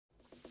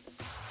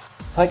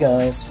Hi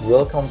guys,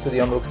 welcome to the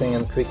unboxing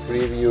and quick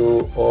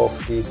review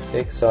of this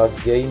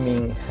EKSA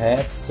gaming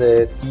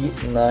headset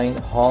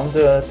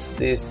E900.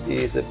 This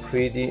is a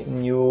pretty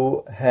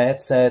new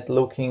headset,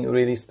 looking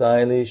really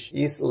stylish.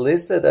 It's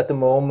listed at the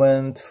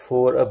moment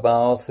for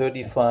about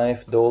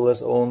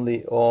 $35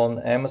 only on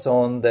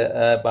Amazon.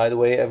 By the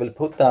way, I will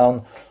put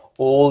down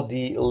all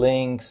the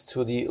links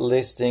to the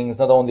listings,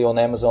 not only on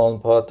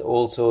Amazon but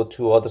also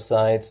to other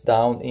sites,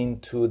 down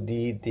into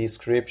the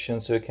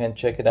description, so you can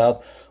check it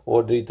out,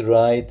 order it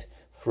right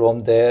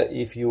from there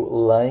if you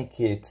like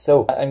it.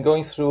 So I'm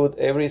going through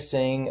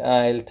everything.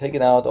 I'll take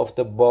it out of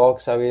the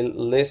box, I will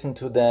listen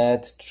to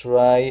that,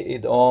 try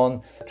it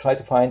on, try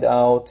to find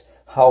out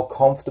how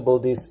comfortable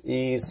this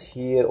is.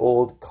 Here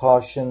all the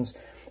cautions,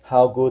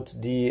 how good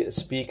the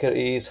speaker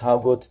is, how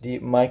good the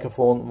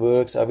microphone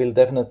works. I will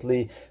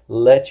definitely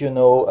let you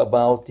know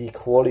about the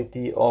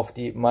quality of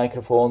the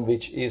microphone,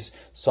 which is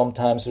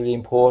sometimes really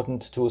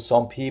important to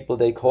some people.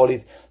 They call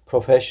it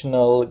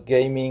professional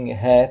gaming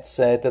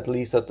headset, at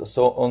least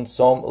on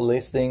some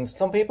listings.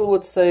 Some people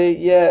would say,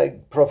 yeah,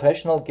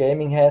 professional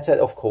gaming headset.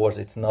 Of course,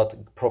 it's not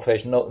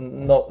professional.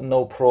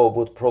 No pro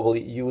would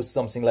probably use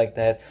something like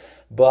that.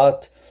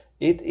 But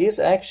it is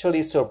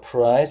actually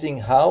surprising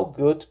how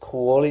good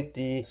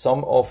quality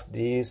some of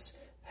these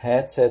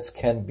headsets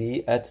can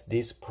be at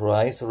this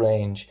price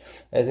range.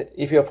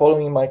 If you're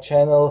following my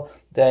channel,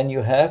 then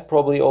you have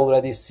probably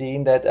already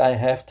seen that I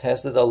have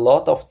tested a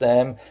lot of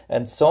them,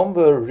 and some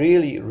were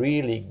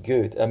really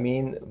good. I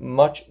mean,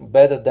 much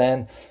better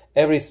than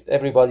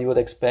everybody would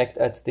expect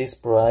at this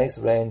price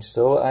range.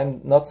 So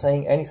I'm not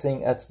saying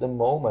anything at the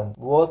moment.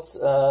 What's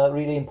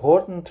really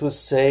important to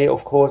say,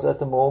 of course, at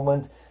the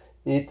moment,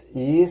 it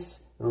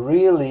is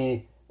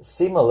really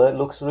similar,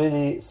 looks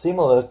really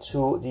similar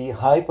to the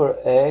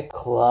HyperX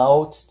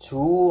Cloud II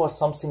or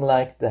something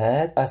like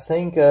that. I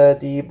think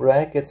the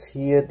brackets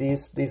here,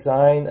 this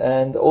design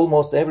and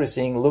almost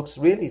everything looks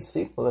really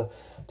similar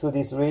to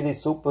this really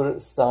super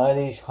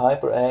stylish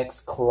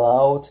HyperX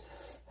Cloud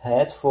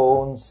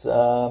headphones.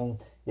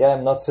 Yeah,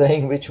 I'm not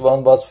saying which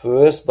one was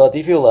first, but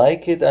if you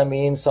like it, I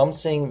mean,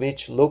 something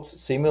which looks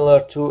similar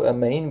to a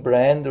main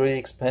brand, really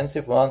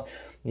expensive one,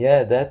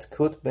 yeah, that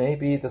could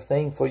maybe the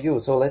thing for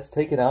you. So let's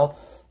take it out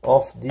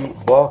of the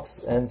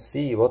box and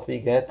see what we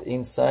get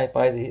inside.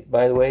 By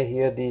the way,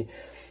 here the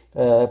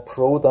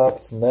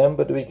product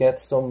number. Do we get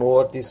some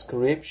more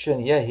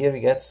description? Yeah, here we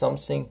get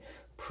something.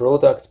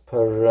 Product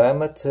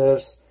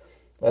parameters,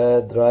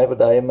 driver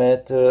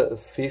diameter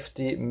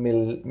 50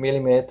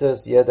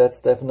 millimeters. Yeah,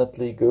 that's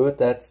definitely good.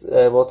 That's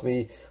what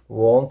we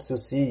want to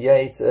see. Yeah,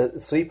 it's a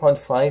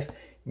 3.5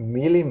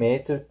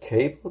 millimeter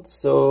cable,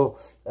 so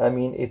I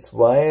mean, it's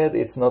wired,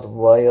 it's not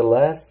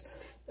wireless.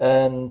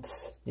 And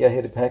yeah,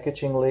 here the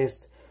packaging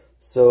list.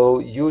 So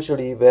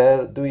usually,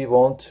 where do we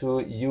want to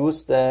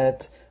use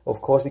that?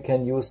 Of course, we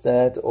can use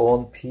that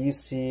on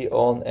PC,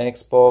 on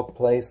Xbox,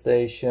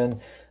 PlayStation,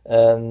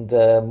 and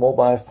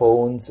mobile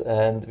phones,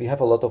 and we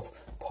have a lot of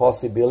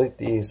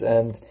possibilities.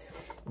 And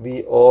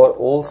we are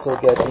also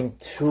getting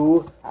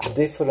two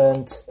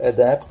different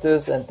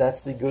adapters, and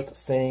that's the good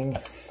thing.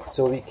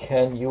 So we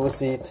can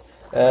use it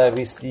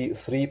with the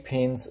 3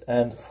 pins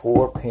and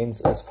 4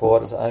 pins, as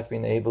far as I've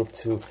been able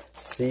to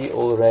see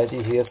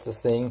already. Here's the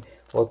thing,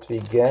 what we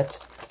get.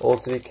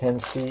 Also, we can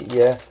see,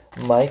 yeah,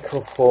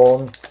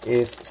 microphone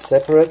is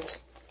separate,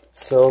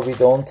 so we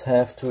don't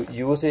have to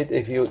use it.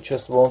 If you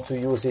just want to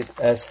use it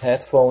as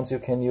headphones, you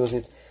can use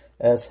it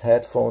as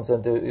headphones,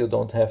 and you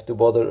don't have to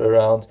bother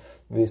around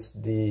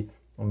with the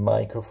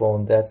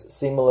microphone. That's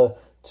similar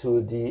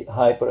to the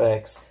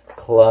HyperX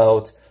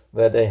Cloud,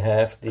 where they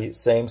have the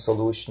same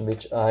solution,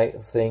 which I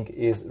think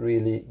is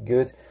really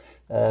good.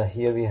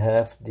 Here we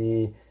have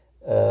the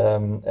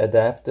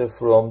adapter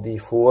from the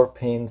 4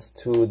 pins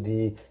to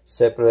the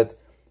separate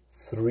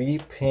 3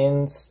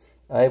 pins.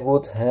 I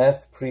would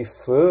have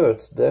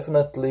preferred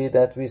definitely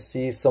that we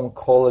see some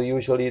color.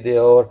 Usually they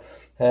are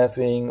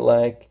having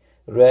like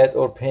red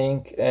or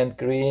pink and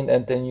green,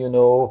 and then you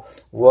know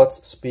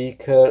what's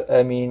speaker,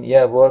 I mean,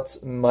 yeah,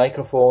 what's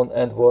microphone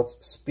and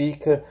what's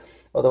speaker.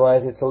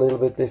 Otherwise it's a little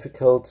bit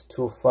difficult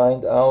to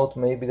find out.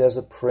 Maybe there's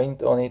a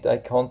print on it. I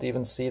can't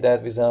even see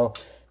that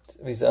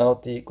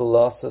without the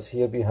glasses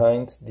here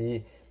behind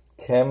the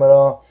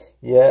camera.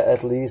 Yeah,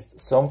 at least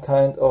some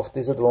kind of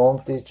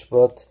disadvantage,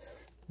 but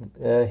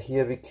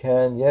here we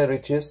can, yeah,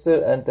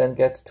 register and then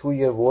get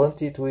 2-year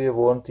warranty. 2-year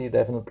warranty,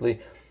 definitely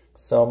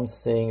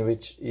something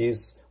which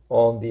is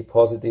on the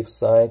positive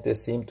side. They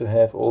seem to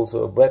have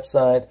also a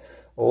website,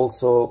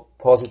 also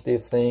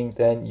positive thing.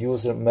 Then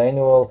user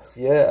manual.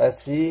 Yeah, I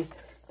see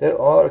there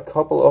are a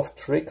couple of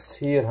tricks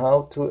here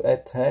how to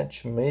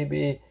attach.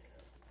 Maybe,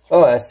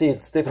 oh, I see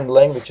it's different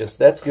languages.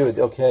 That's good.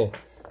 Okay,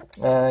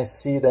 I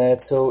see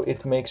that. So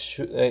it makes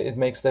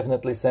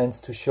definitely sense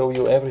to show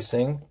you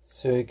everything,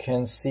 so you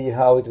can see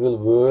how it will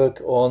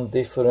work on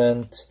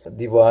different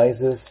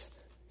devices.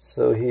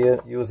 So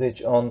here,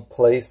 usage on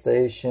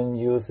PlayStation,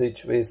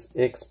 usage with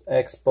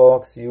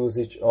Xbox,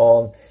 usage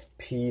on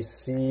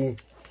PC,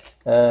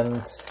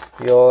 and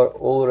we are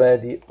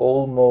already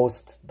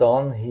almost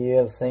done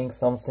here. Think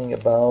something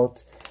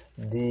about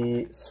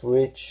the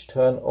switch,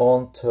 turn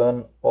on,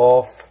 turn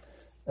off,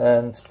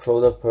 and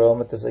product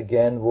parameters,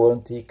 again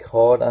warranty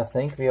card. I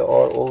think we are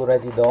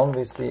already done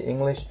with the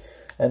English,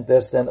 and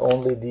there's then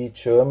only the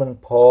German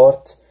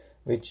part,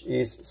 which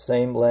is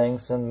same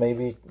length and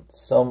maybe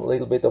some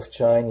little bit of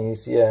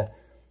Chinese. Yeah,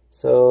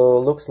 so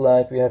looks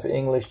like we have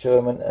English,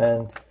 German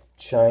and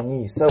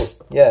Chinese. So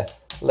yeah,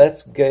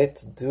 let's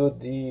get to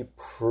the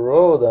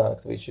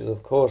product, which is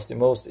of course the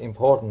most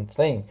important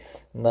thing.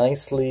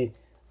 Nicely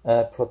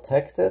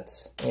protected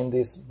in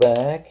this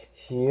bag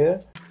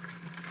here.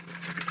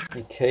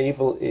 The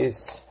cable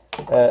is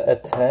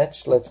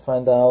attached. Let's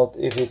find out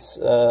if it's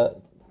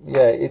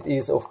yeah, it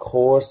is of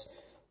course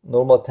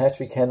normal attached.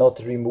 We cannot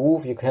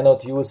remove, you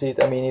cannot use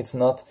it. I mean, it's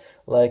not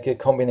like a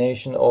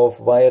combination of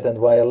wired and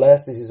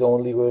wireless. This is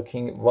only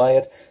working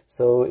wired,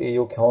 so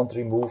you can't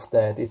remove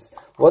that. It's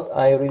what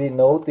I really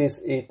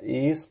notice, it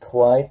is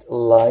quite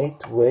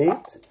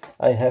lightweight.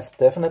 I have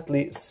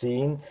definitely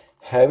seen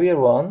heavier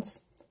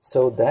ones,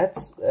 so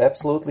that's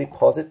absolutely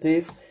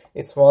positive.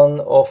 It's one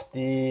of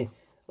the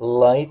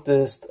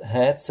lightest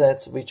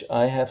headsets which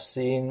I have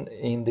seen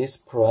in this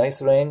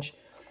price range.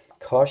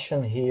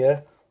 Cushion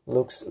here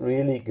looks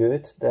really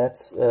good.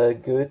 That's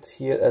good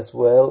here as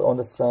well on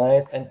the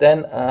side. And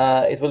then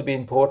it will be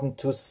important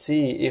to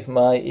see if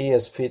my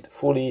ears fit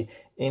fully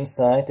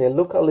inside. They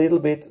look a little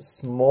bit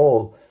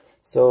small,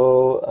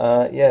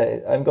 so yeah,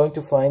 I'm going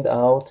to find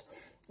out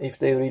if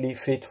they really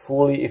fit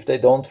fully. If they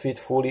don't fit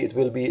fully, it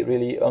will be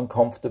really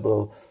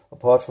uncomfortable.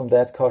 Apart from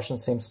that, cushion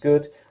seems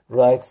good.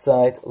 Right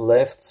side,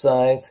 left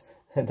side,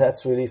 and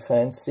that's really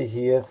fancy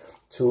here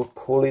to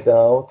pull it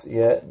out.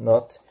 Yeah,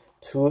 not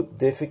too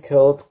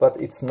difficult, but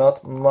it's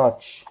not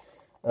much.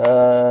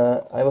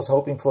 I was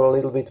hoping for a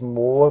little bit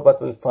more, but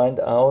we'll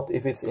find out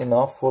if it's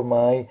enough for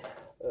my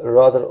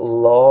rather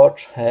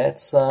large head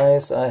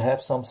size. I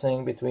have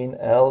something between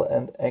L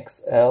and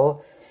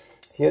XL.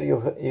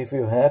 Here, if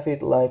you have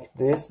it like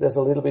this, there's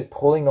a little bit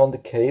pulling on the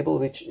cable,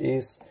 which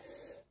is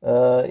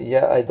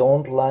yeah, I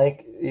don't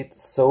like it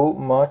so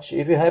much.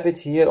 If you have it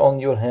here on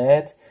your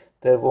head,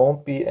 there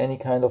won't be any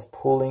kind of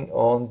pulling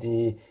on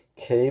the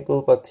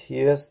cable, but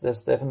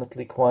there's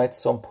definitely quite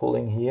some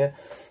pulling here.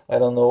 I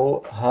don't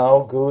know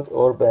how good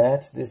or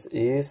bad this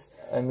is.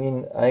 I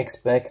mean, I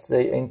expect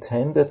they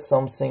intended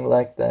something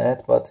like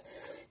that, but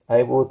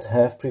I would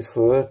have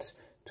preferred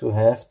to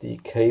have the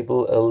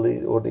cable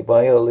or the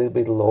wire a little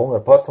bit longer.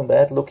 Apart from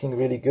that, looking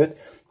really good.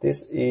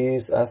 This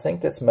is, I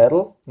think that's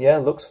metal. Yeah,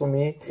 looks for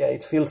me. Yeah,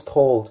 it feels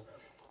cold.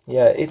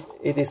 Yeah, it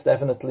is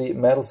definitely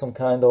metal, some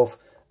kind of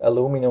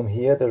aluminum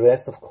here. The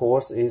rest, of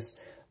course, is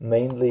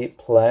mainly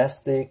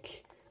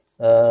plastic.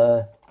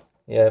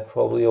 Yeah,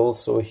 probably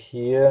also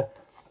here.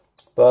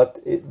 But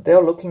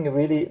they're looking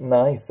really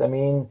nice. I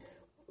mean,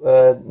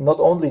 not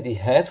only the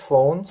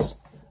headphones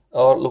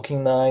are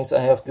looking nice,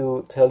 I have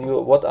to tell you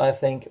what I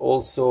think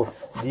also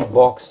the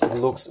box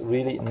looks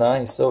really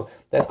nice. So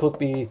that could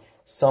be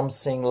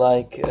something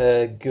like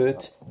a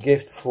good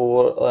gift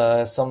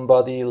for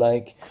somebody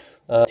like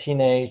a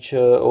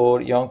teenager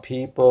or young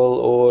people,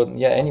 or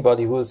yeah,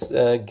 anybody who's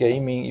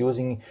gaming,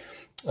 using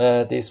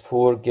this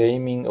for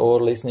gaming or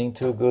listening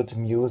to good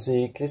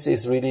music. This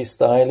is really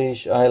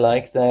stylish. I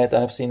like that.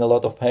 I've seen a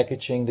lot of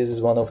packaging. This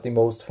is one of the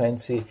most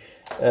fancy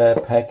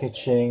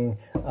packaging.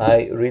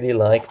 I really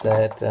like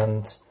that,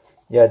 and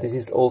yeah, this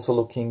is also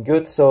looking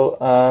good. So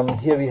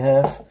here we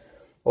have,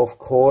 of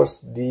course,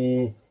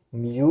 the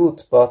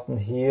mute button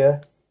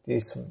here,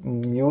 this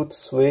mute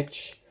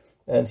switch,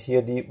 and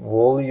here the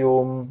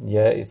volume.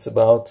 Yeah, it's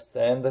about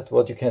standard,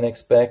 what you can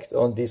expect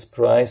on this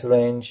price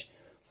range.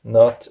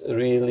 Not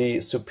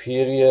really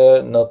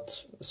superior,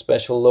 not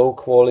special low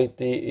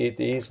quality. It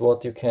is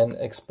what you can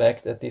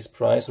expect at this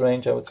price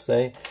range, I would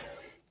say.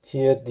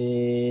 Here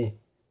the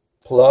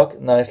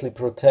plug, nicely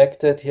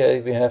protected. Here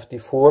we have the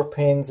 4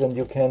 pins, and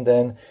you can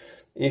then,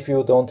 if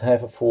you don't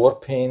have a 4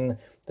 pin,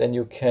 then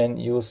you can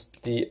use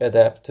the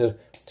adapter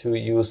to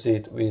use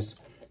it with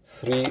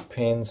 3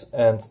 pins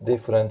and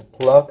different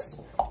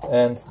plugs.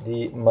 And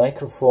the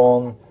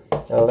microphone,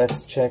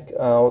 let's check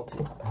out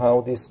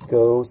how this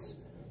goes.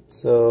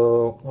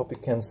 So hope you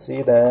can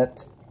see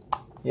that.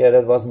 Yeah,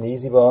 that was an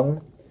easy one.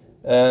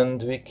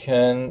 And we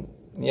can,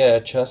 yeah,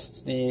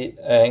 adjust the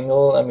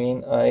angle. I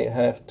mean, I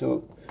have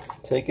to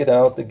take it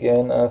out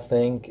again, I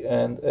think,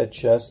 and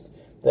adjust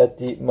that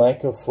the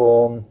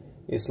microphone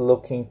is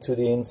looking to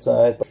the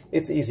inside. But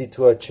it's easy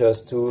to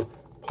adjust, to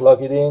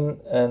plug it in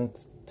and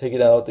take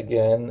it out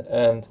again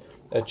and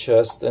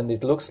adjust. And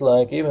it looks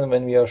like even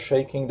when we are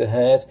shaking the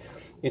head,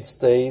 it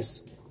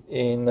stays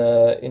in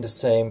the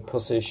same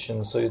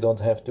position, so you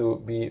don't have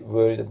to be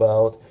worried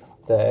about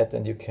that,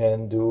 and you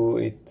can do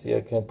it, you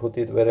can put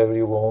it wherever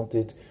you want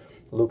it.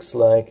 Looks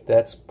like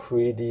that's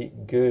pretty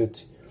good.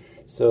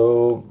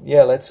 So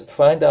yeah, let's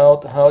find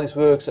out how this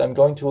works. I'm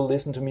going to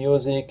listen to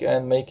music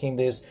and making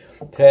this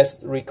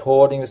test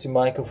recording with the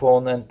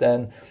microphone, and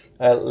then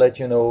I'll let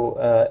you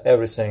know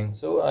everything.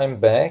 So I'm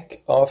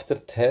back after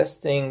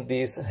testing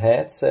this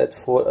headset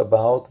for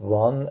about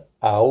 1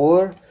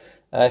 hour.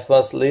 I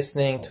was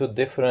listening to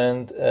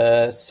different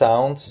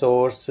sound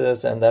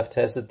sources, and I've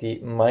tested the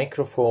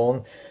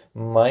microphone.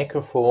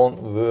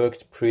 Microphone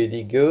worked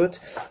pretty good.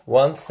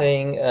 One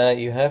thing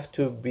you have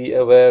to be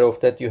aware of,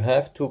 that you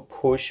have to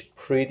push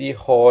pretty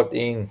hard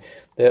in.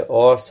 There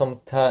are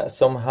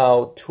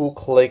somehow 2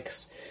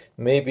 clicks.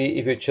 Maybe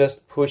if you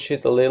just push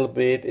it a little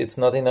bit, it's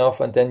not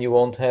enough, and then you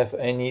won't have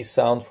any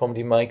sound from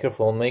the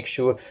microphone. Make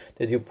sure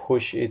that you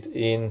push it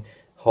in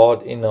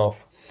hard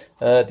enough.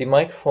 The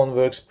microphone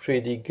works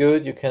pretty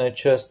good. You can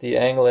adjust the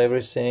angle,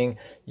 everything.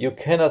 You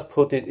cannot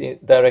put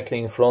it directly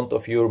in front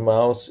of your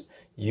mouth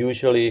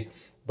usually,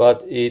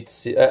 but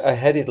I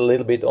had it a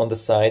little bit on the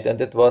side, and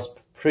it was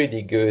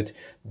pretty good.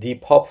 The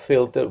pop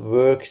filter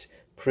worked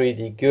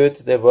pretty good.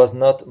 There was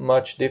not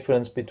much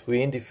difference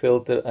between the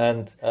filter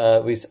and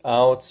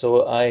without,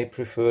 so I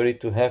prefer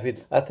it to have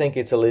it. I think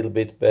it's a little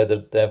bit better,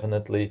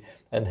 definitely,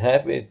 and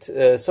have it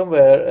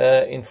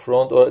somewhere in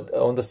front or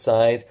on the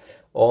side,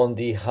 on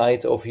the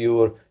height of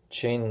your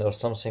chin or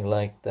something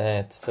like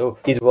that. So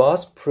it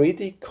was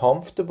pretty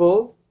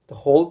comfortable the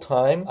whole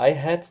time. I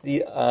had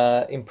the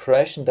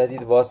impression that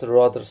it was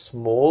rather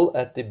small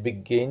at the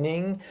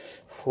beginning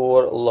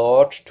for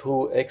large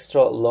to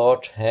extra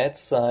large head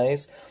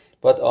size.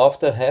 But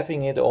after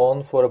having it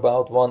on for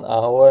about 1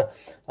 hour,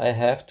 I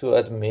have to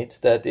admit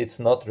that it's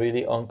not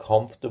really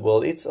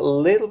uncomfortable. It's a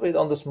little bit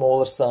on the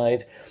smaller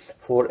side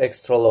for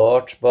extra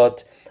large,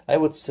 but I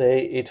would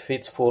say it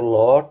fits for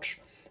large,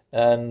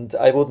 and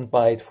I wouldn't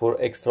buy it for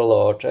extra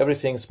large.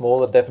 Everything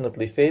smaller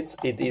definitely fits.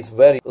 It is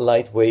very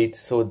lightweight,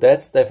 so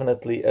that's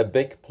definitely a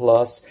big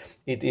plus.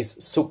 It is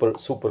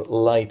super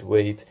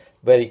lightweight,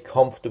 very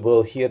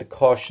comfortable. Here the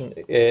cushion,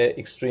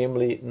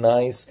 extremely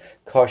nice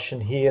cushion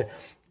here.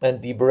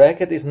 And the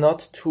bracket is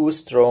not too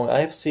strong.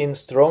 I've seen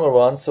stronger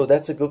ones, so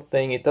that's a good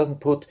thing. It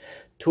doesn't put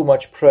too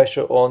much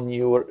pressure on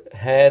your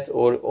head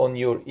or on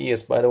your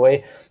ears. By the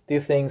way,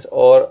 these things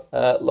are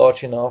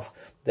large enough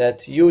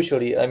that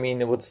usually, I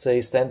would say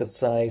standard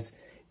size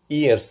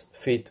ears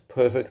fit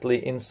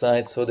perfectly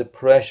inside, so the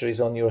pressure is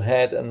on your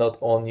head and not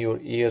on your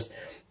ears.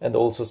 And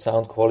also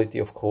sound quality,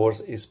 of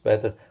course, is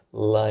better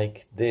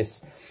like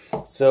this.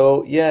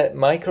 So yeah,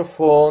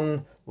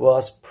 microphone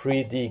was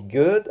pretty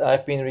good.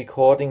 I've been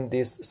recording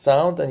this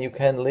sound, and you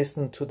can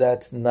listen to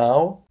that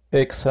now.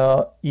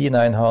 EKSA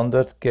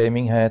E900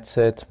 gaming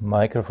headset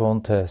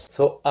microphone test.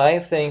 So I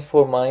think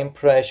for my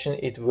impression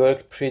it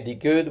worked pretty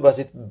good. Was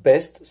it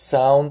best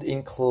sound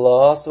in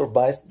class or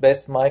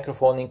best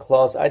microphone in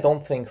class? I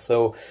don't think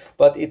so,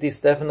 but it is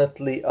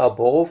definitely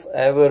above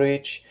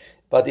average,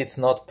 but it's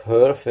not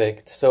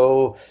perfect.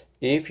 So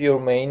if your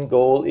main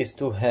goal is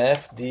to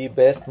have the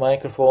best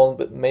microphone,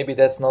 but maybe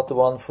that's not the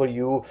one for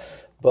you.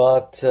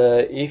 But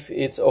if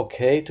it's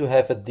okay to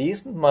have a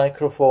decent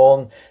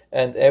microphone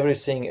and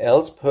everything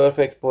else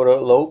perfect for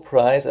a low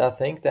price, I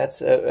think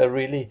that's a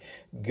really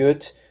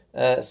good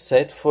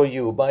set for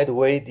you. By the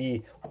way,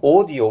 the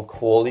audio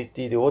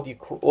quality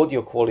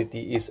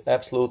is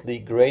absolutely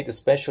great,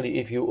 especially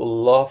if you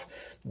love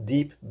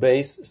deep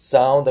bass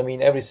sound.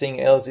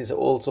 Everything else is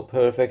also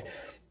perfect.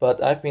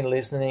 But I've been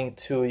listening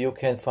to, you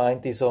can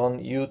find this on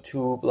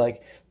YouTube,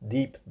 like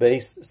deep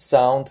bass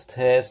sound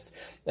test,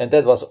 and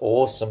that was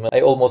awesome. I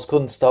almost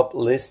couldn't stop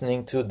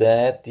listening to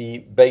that. The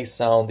bass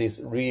sound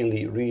is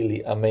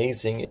really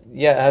amazing.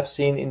 Yeah, I have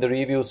seen in the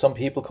review some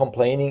people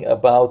complaining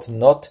about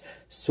not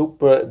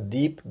super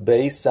deep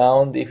bass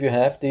sound. If you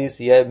have this,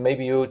 yeah,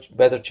 maybe you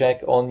better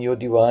check on your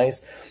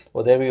device.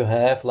 Whatever you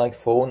have, like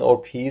phone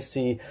or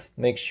PC,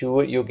 make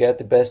sure you get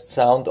the best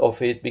sound of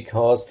it,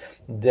 because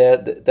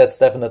that's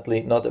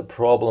definitely not a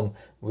problem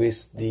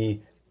with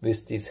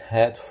these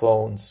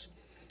headphones.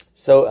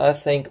 So I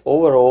think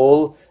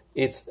overall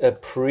it's a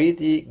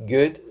pretty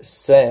good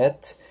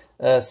set,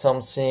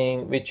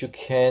 something which you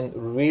can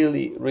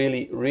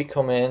really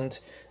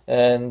recommend,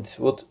 and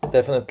would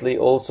definitely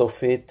also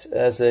fit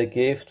as a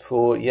gift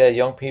for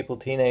young people,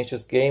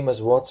 teenagers,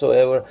 gamers,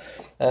 whatsoever.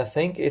 I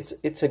think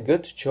it's a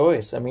good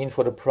choice.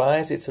 For the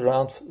price, it's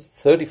around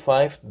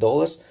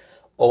 $35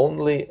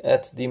 only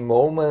at the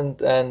moment.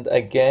 And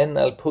again,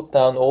 I'll put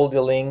down all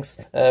the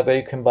links where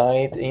you can buy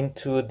it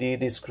into the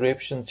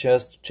description.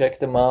 Just check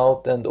them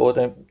out and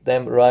order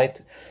them right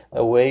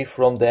away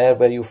from there,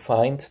 where you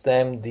find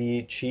them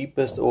the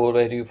cheapest or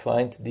where you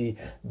find the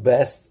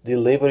best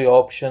delivery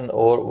option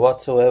or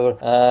whatsoever.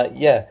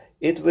 Yeah,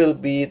 it will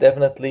be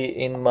definitely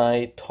in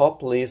my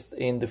top list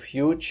in the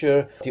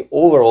future. The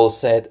overall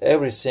set,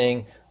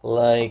 everything,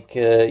 like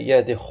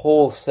the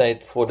whole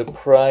set for the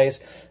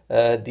price,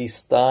 the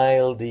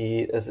style,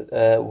 the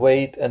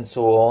weight and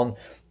so on,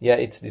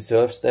 it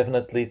deserves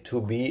definitely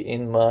to be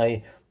in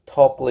my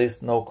top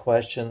list, no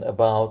question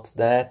about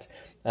that.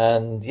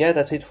 And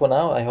that's it for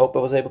now. I hope I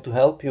was able to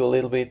help you a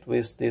little bit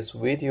with this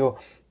video.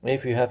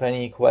 If you have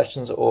any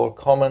questions or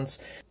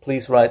comments,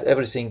 please write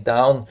everything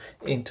down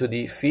into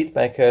the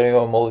feedback area.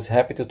 I'm always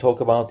happy to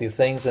talk about these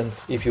things. And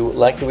if you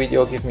like the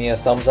video, give me a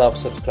thumbs up,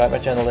 subscribe my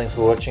channel. Thanks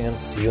for watching and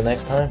see you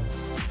next time.